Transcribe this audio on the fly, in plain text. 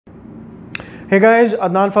Hey guys,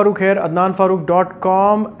 Adnan Farooq here,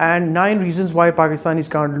 adnanfarooq.com, and 9 reasons why Pakistanis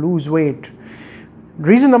can't lose weight.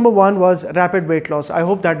 Reason number 1 was rapid weight loss. I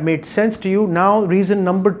hope that made sense to you. Now reason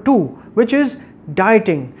number 2, which is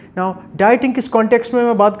dieting. Now dieting किस context में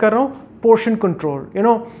मैं बात कर रहा हूँ? Portion control. You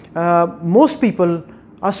know, most people,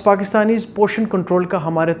 us Pakistanis, portion control का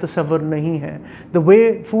हमारे तस्वर नहीं है. The way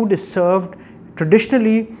food is served,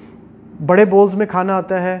 traditionally बड़े bowls में खाना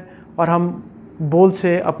आता है और हम बोल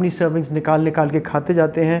से अपनी सर्विंग्स निकाल के खाते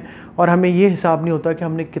जाते हैं और हमें ये हिसाब नहीं होता कि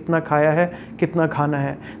हमने कितना खाया है, कितना खाना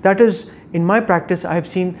है. That is in my practice I have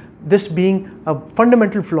seen this being a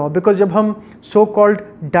fundamental flaw, because जब हम सो कॉल्ड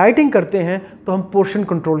डाइटिंग करते हैं तो हम पोर्शन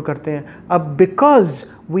कंट्रोल करते हैं. अब because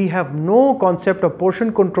we have no concept of portion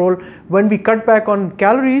control, when we cut back on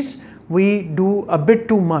calories we do a bit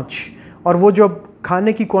too much, और वो जब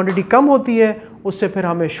खाने की क्वांटिटी कम होती है उससे फिर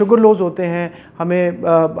हमें शुगर लोज होते हैं, हमें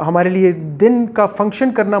हमारे लिए दिन का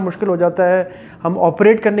फंक्शन करना मुश्किल हो जाता है, हम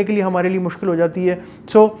ऑपरेट करने के लिए हमारे लिए मुश्किल हो जाती है.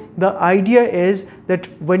 So the idea is that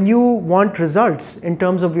when you want results in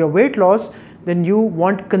terms of your weight loss, then you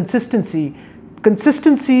want consistency.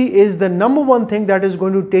 Consistency is the number one thing that is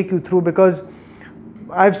going to take you through, because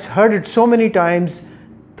I have heard it so many times.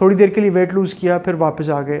 थोड़ी देर के लिए weight lose किया, फिर वापस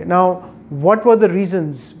आ गए. Now what were the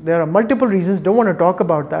reasons? There are multiple reasons, don't want to talk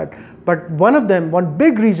about that, but one of them, one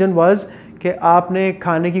big reason was कि आपने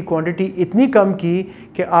खाने की क्वांटिटी इतनी कम की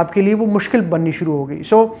कि आपके लिए वो मुश्किल बननी शुरू हो गई.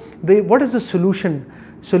 So what is the solution?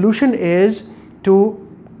 Solution is to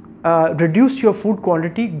reduce your food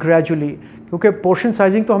quantity gradually, क्योंकि पोर्शन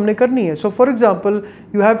साइजिंग तो हमने करनी है. So for example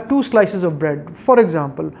you have 2 slices of bread for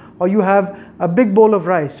example, और you have a big bowl of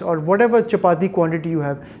rice और what ever chapati quantity you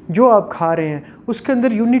have, जो आप खा रहे हैं उसके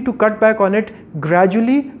अंदर you need to cut back on it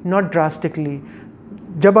gradually, not drastically.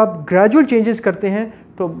 जब आप ग्रेजुअल चेंजेस करते हैं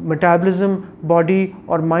तो मेटाबॉलिज्म, बॉडी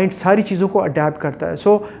और माइंड सारी चीज़ों को अडेप्ट करता है.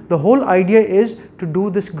 So the whole idea is to do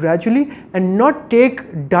this gradually and not take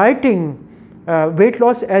dieting weight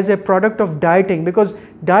loss as a product of dieting, because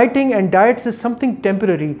dieting and diets is something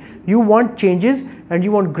temporary. You want changes and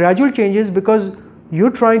you want gradual changes because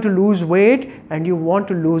you're trying to lose weight and you want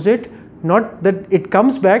to lose it, not that it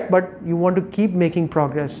comes back, but you want to keep making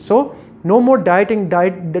progress. So no more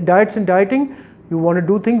diets and dieting. You want to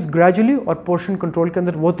do things gradually, और portion control के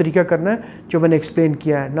अंदर वो तरीका करना है जो मैंने explain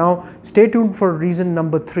किया है. Now stay tuned for reason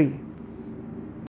number 3.